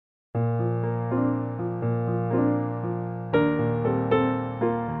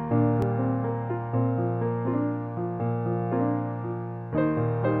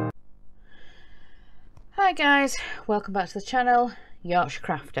Hi guys, welcome back to the channel, Yorkshire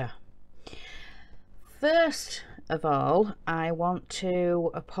Crafter. First of all, I want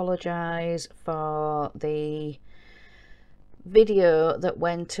to apologise for the video that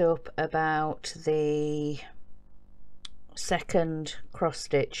went up about the second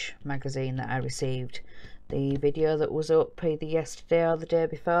cross-stitch magazine that I received. The video that was up either yesterday or the day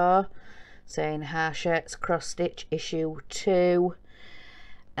before saying Hachette's cross-stitch issue 2.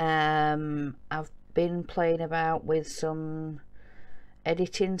 I've been playing about with some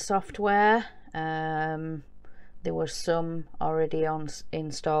editing software. There was some already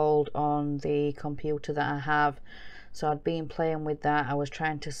installed on the computer that I have, so I'd been playing with that. I was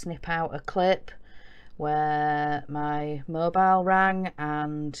trying to snip out a clip where my mobile rang,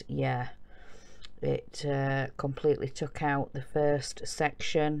 and yeah, it completely took out the first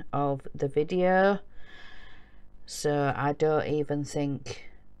section of the video, so I don't even think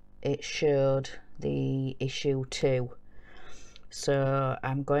it showed the issue 2. So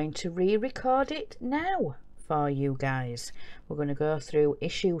I'm going to re-record it now for you guys. We're going to go through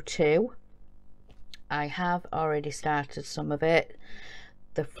issue 2. I have already started some of it.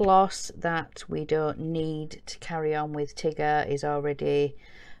 The floss that we don't need to carry on with Tigger is already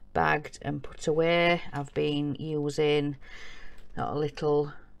bagged and put away. I've been using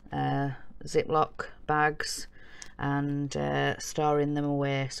little Ziploc bags and storing them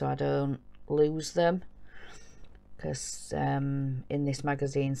away so I don't lose them, because in this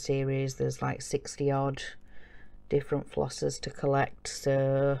magazine series there's like 60 odd different flosses to collect,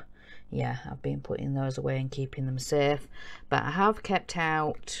 so yeah, I've been putting those away and keeping them safe, but I have kept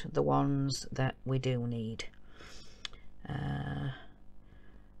out the ones that we do need.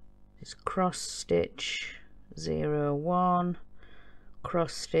 It's cross stitch 01,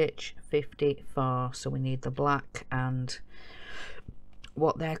 cross stitch 54, so we need the black and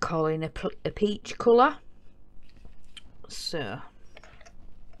what they're calling a peach colour. So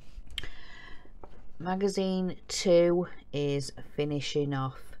magazine 2 is finishing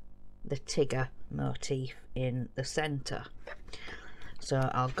off the Tigger motif in the centre,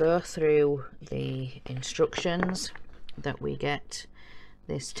 so I'll go through the instructions that we get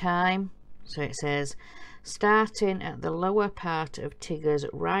this time. So it says, starting at the lower part of Tigger's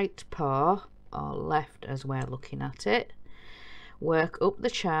right paw, or left as we're looking at it, work up the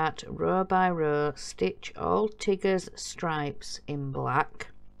chart row by row, stitch all Tigger's stripes in black.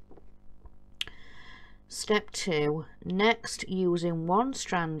 Step 2, next using one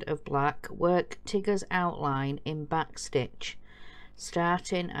strand of black, work Tigger's outline in back stitch,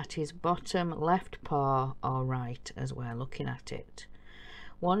 starting at his bottom left paw, or right as we're looking at it.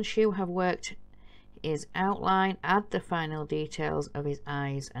 Once you have worked his outline, add the final details of his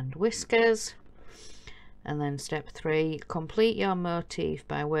eyes and whiskers. And then step 3, complete your motif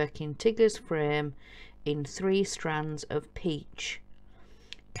by working Tigger's frame in 3 strands of peach.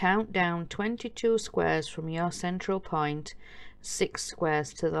 Count down 22 squares from your central point, 6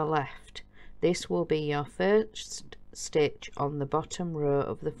 squares to the left. This will be your first stitch on the bottom row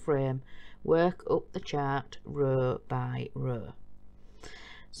of the frame. Work up the chart row by row.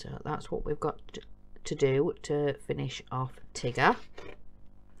 So that's what we've got to do to finish off Tigger.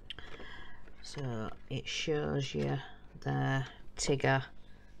 So it shows you the Tigger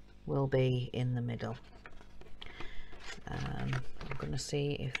will be in the middle. I'm going to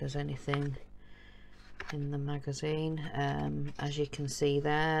see if there's anything in the magazine. As you can see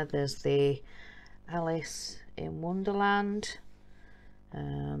there's the Alice in Wonderland.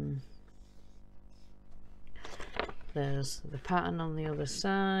 There's the pattern on the other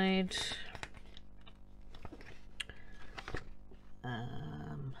side.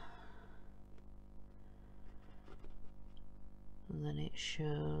 And then it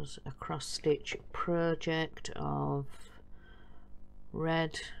shows a cross stitch project of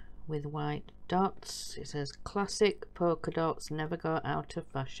red with white dots. It says classic polka dots never go out of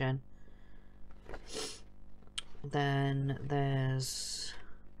fashion. Then there's,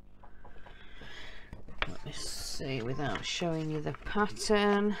 let me see without showing you the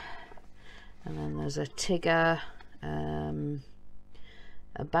pattern, and then there's a Tigger,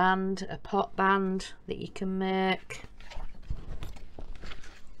 a band, a pot band that you can make.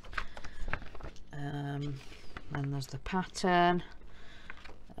 Then there's the pattern.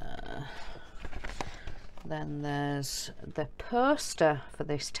 Then there's the poster for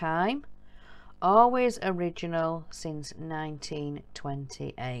this time, always original since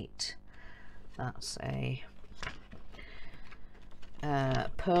 1928. That's a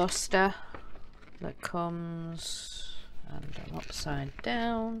poster that comes and upside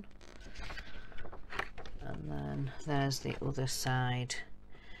down, and then there's the other side.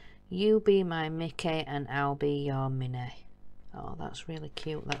 You be my Mickey and I'll be your Minnie. Oh, that's really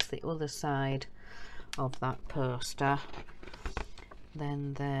cute. That's the other side of that poster.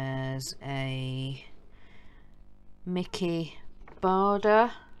 Then there's a Mickey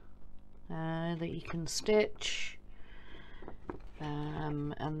border that you can stitch.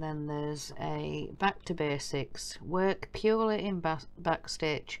 And then there's a back to basics. Work purely in back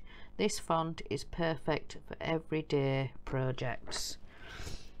stitch. This font is perfect for everyday projects.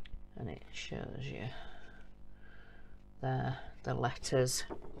 And it shows you there the letters.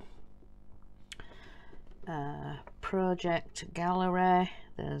 Project gallery.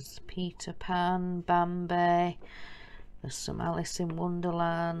 There's Peter Pan, Bambi. There's some Alice in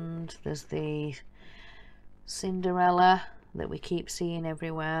Wonderland. There's the Cinderella that we keep seeing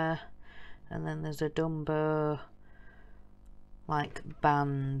everywhere, and then there's a Dumbo like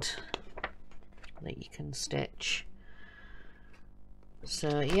band that you can stitch.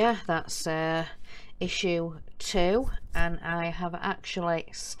 So yeah, that's issue 2, and I have actually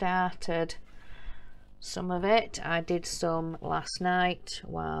started some of it. I did some last night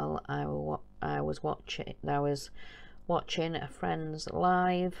while I was watching a friend's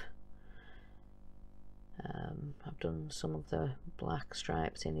live. I've done some of the black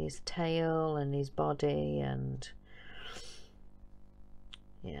stripes in his tail and his body, and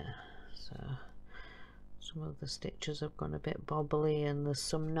yeah, so some of the stitches have gone a bit bobbly and there's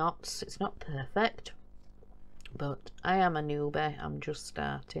some knots. It's not perfect, but I am a newbie, I'm just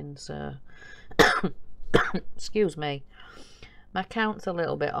starting, so excuse me, my count's a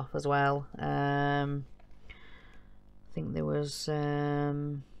little bit off as well. I think there was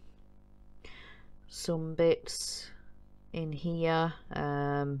some bits in here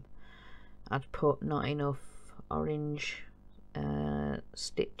I'd put not enough orange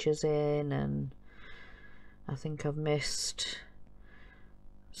stitches in, and I think I've missed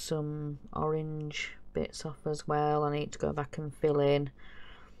some orange bits off as well. I need to go back and fill in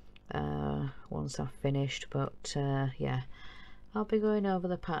once I've finished, but yeah, I'll be going over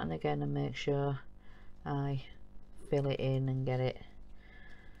the pattern again and make sure I fill it in and get it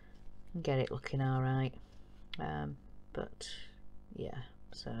looking alright. But yeah,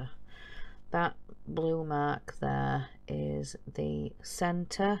 so that blue mark there is the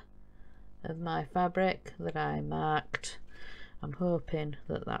center of my fabric that I marked. I'm hoping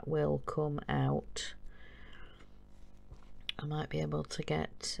that that will come out. I might be able to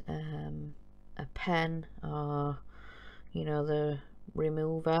get a pen, or you know, the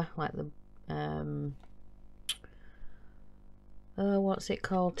remover, like the what's it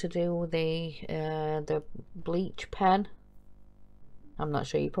called, to do the bleach pen. I'm not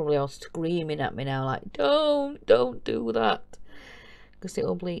sure, you're probably all screaming at me now like don't do that, because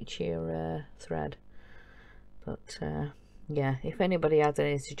it'll bleach your thread. But yeah, if anybody has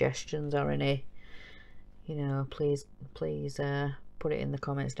any suggestions or any, you know, please put it in the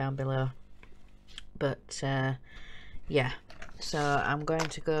comments down below. But yeah, so I'm going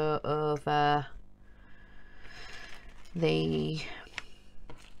to go over the,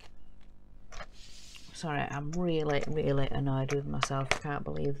 sorry, I'm really annoyed with myself. I can't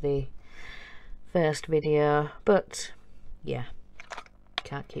believe the first video, but yeah,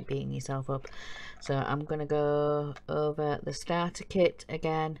 can't keep beating yourself up. So I'm gonna go over the starter kit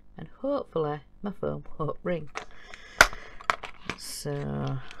again, and hopefully my phone won't ring.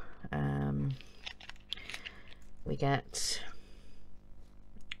 So we get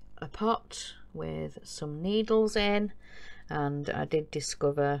a pot with some needles in, and I did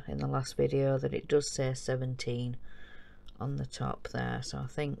discover in the last video that it does say 17 on the top there, so I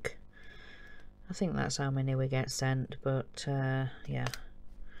think that's how many we get sent. But yeah,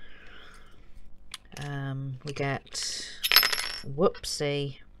 we get,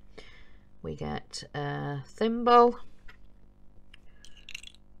 whoopsie, we get a thimble.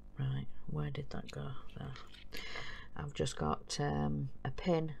 Right, where did that go? There. I've just got a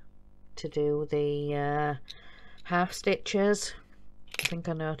pin to do the half stitches. I think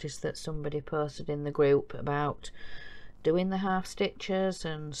I noticed that somebody posted in the group about doing the half stitches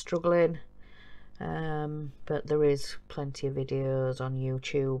and struggling, but there is plenty of videos on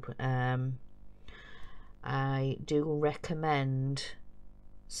YouTube. I do recommend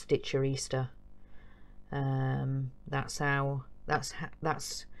Stitcherista. That's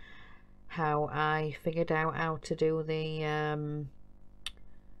how I figured out how to do the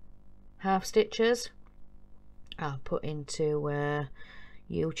half stitches. I'll put into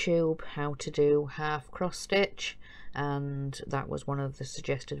YouTube how to do half cross stitch, and that was one of the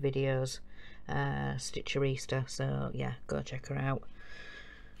suggested videos, Stitcherista. So yeah, go check her out.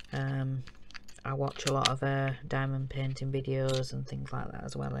 I watch a lot of diamond painting videos and things like that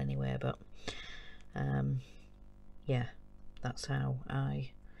as well anyway, but yeah, that's how I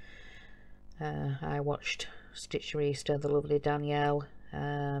watched Stitcherista, the lovely Danielle,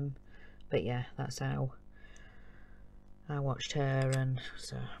 but yeah, that's how I watched her. And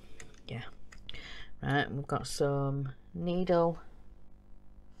so yeah, right, we've got some needle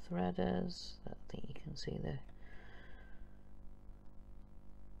threaders. I don't think you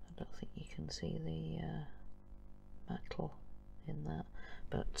can see the metal in that,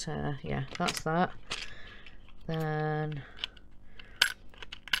 but yeah, that's that. Then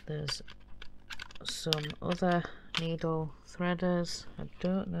there's some other needle threaders. I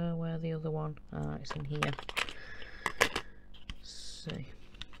don't know where the other one, it's in here. See,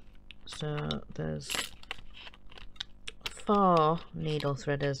 so there's 4 needle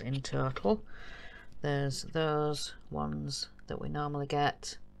threaders in total. There's those ones that we normally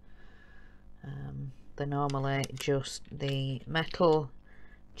get. They're normally just the metal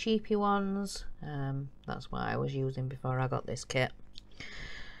cheapy ones. That's what I was using before I got this kit,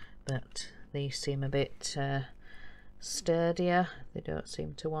 but these seem a bit sturdier. They don't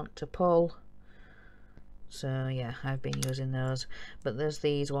seem to want to pull, so yeah, I've been using those. But there's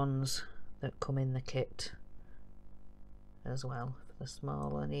these ones that come in the kit as well, for the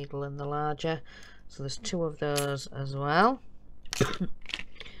smaller needle and the larger, so there's 2 of those as well.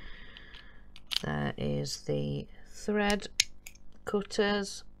 There is the thread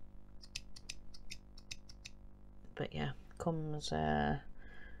cutters, but yeah, comes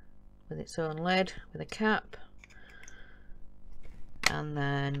with its own lid with a cap. And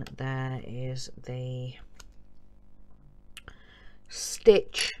then there is the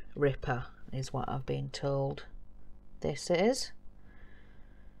stitch ripper, is what I've been told this is.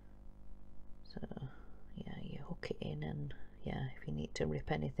 So yeah, you hook it in, and yeah, if you need to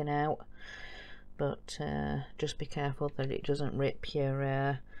rip anything out, but just be careful that it doesn't rip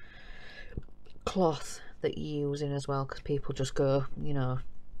your cloth that you're using as well, because people just go, you know,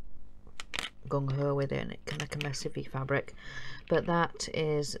 gung-ho with it, and it can make a mess of your fabric. But that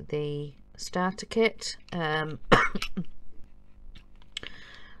is the starter kit.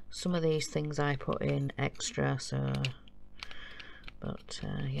 Some of these things I put in extra, so, but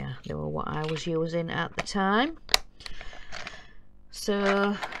yeah, they were what I was using at the time.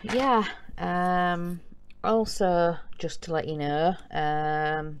 So yeah, also just to let you know,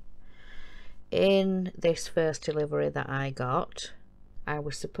 in this first delivery that I got, I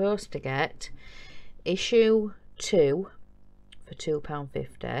was supposed to get issue 2 for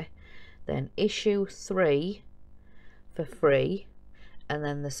 £2.50, then issue 3 for free, and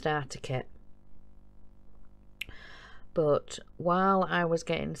then the starter kit. But while I was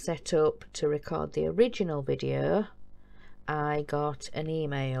getting set up to record the original video, I got an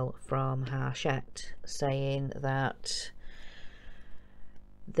email from Hachette saying that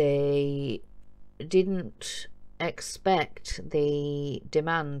they didn't expect the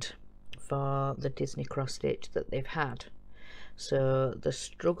demand for the Disney cross stitch that they've had, so they're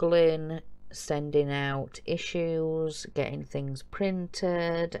struggling sending out issues, getting things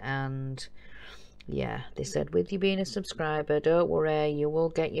printed. And yeah, they said, with you being a subscriber, don't worry, you will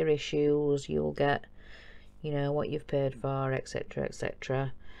get your issues, you'll get, you know, what you've paid for, etc,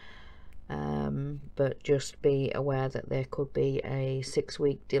 etc. But just be aware that there could be a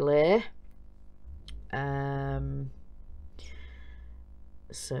 6-week delay.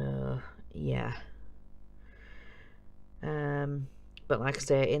 So yeah, but like I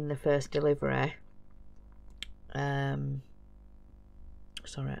say, in the first delivery, sorry,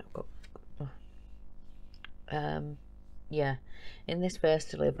 I've got yeah, in this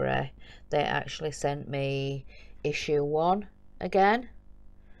first delivery they actually sent me issue 1 again.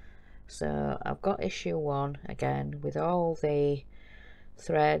 So I've got issue 1 again with all the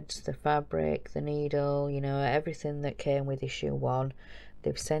threads, the fabric, the needle, you know, everything that came with issue 1.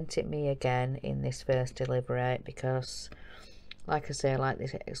 They've sent it me again in this first delivery because, like I say, like they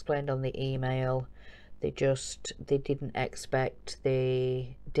explained on the email, they didn't expect the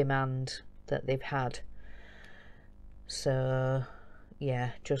demand that they've had. So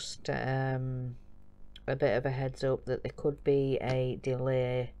yeah, just a bit of a heads up that there could be a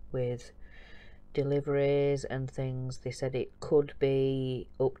delay with deliveries and things. They said it could be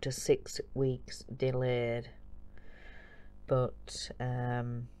up to 6 weeks delayed, but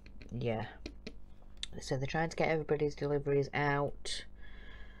yeah, so they're trying to get everybody's deliveries out.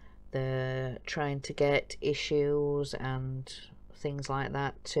 They're trying to get issues and things like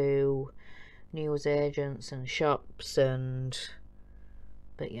that to news agents and shops, and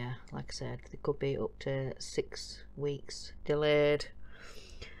but yeah, like I said, they could be up to 6 weeks delayed.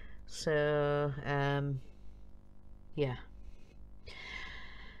 So yeah.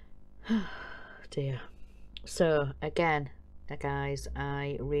 Dear. So again, guys,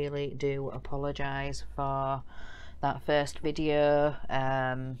 I really do apologize for that first video.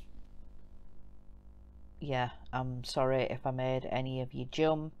 Yeah, I'm sorry if I made any of you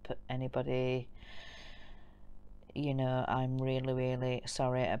jump, anybody, you know, I'm really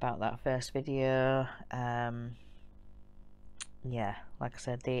sorry about that first video. Yeah, like I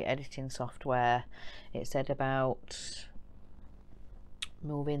said, the editing software, it said about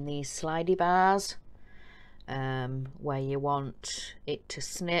moving these slidey bars where you want it to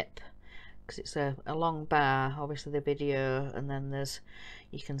snip, because it's a long bar, obviously the video, and then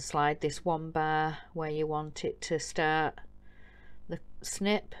you can slide this one bar where you want it to start the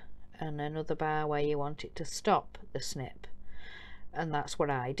snip, and another bar where you want it to stop the snip, and that's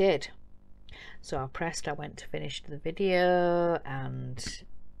what I did. So I went to finish the video, and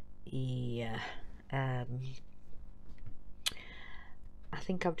yeah, I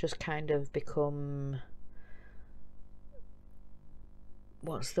think I've just kind of become,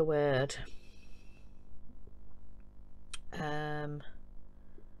 what's the word, I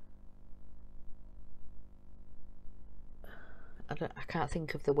can't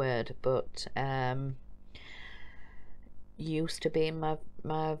think of the word, but used to being my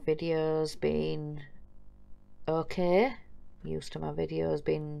videos being okay, used to my videos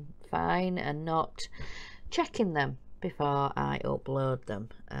being fine, and not checking them before I upload them.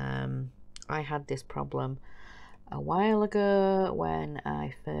 I had this problem a while ago when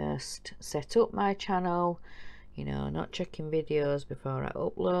I first set up my channel, you know, not checking videos before I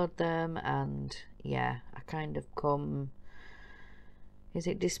upload them, and yeah, I kind of come, is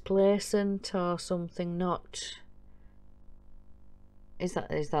it displacent or something? Not, is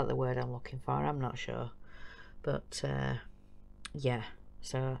that the word I'm looking for? I'm not sure, but yeah,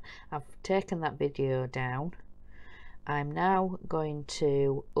 so I've taken that video down. I'm now going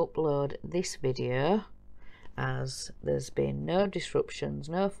to upload this video, as there's been no disruptions,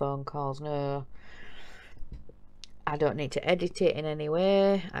 no phone calls, no, I don't need to edit it in any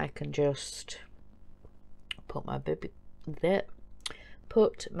way. I can just put my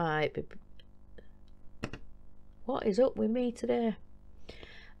what is up with me today?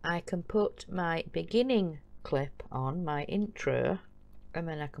 I can put my beginning clip on, my intro, and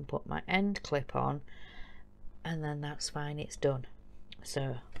then I can put my end clip on, and then that's fine, it's done.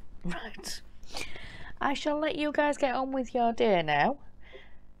 So right, I shall let you guys get on with your day now.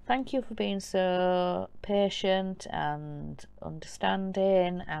 Thank you for being so patient and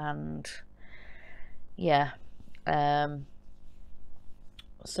understanding, and yeah,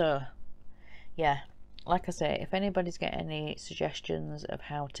 so yeah, like I say, if anybody's got any suggestions of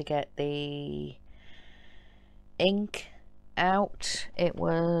how to get the ink out, it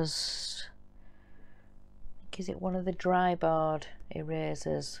was, is it one of the dry board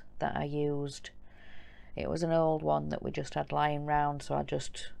erasers that I used? It was an old one that we just had lying round, so I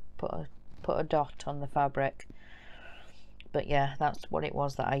just put a dot on the fabric. But yeah, that's what it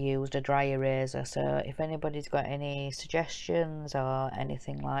was that I used, a dry eraser. So if anybody's got any suggestions or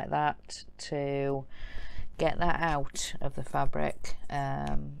anything like that to get that out of the fabric,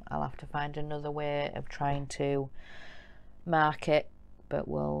 I'll have to find another way of trying to mark it, but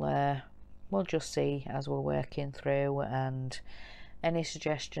we'll just see as we're working through. And any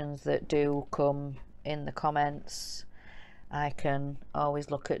suggestions that do come in the comments, I can always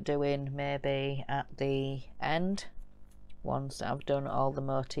look at doing maybe at the end, once I've done all the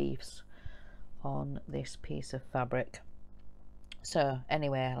motifs on this piece of fabric. So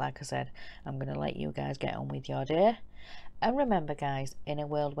anyway, like I said, I'm going to let you guys get on with your day, and remember guys, in a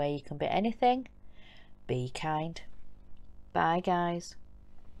world where you can be anything, be kind. Bye guys.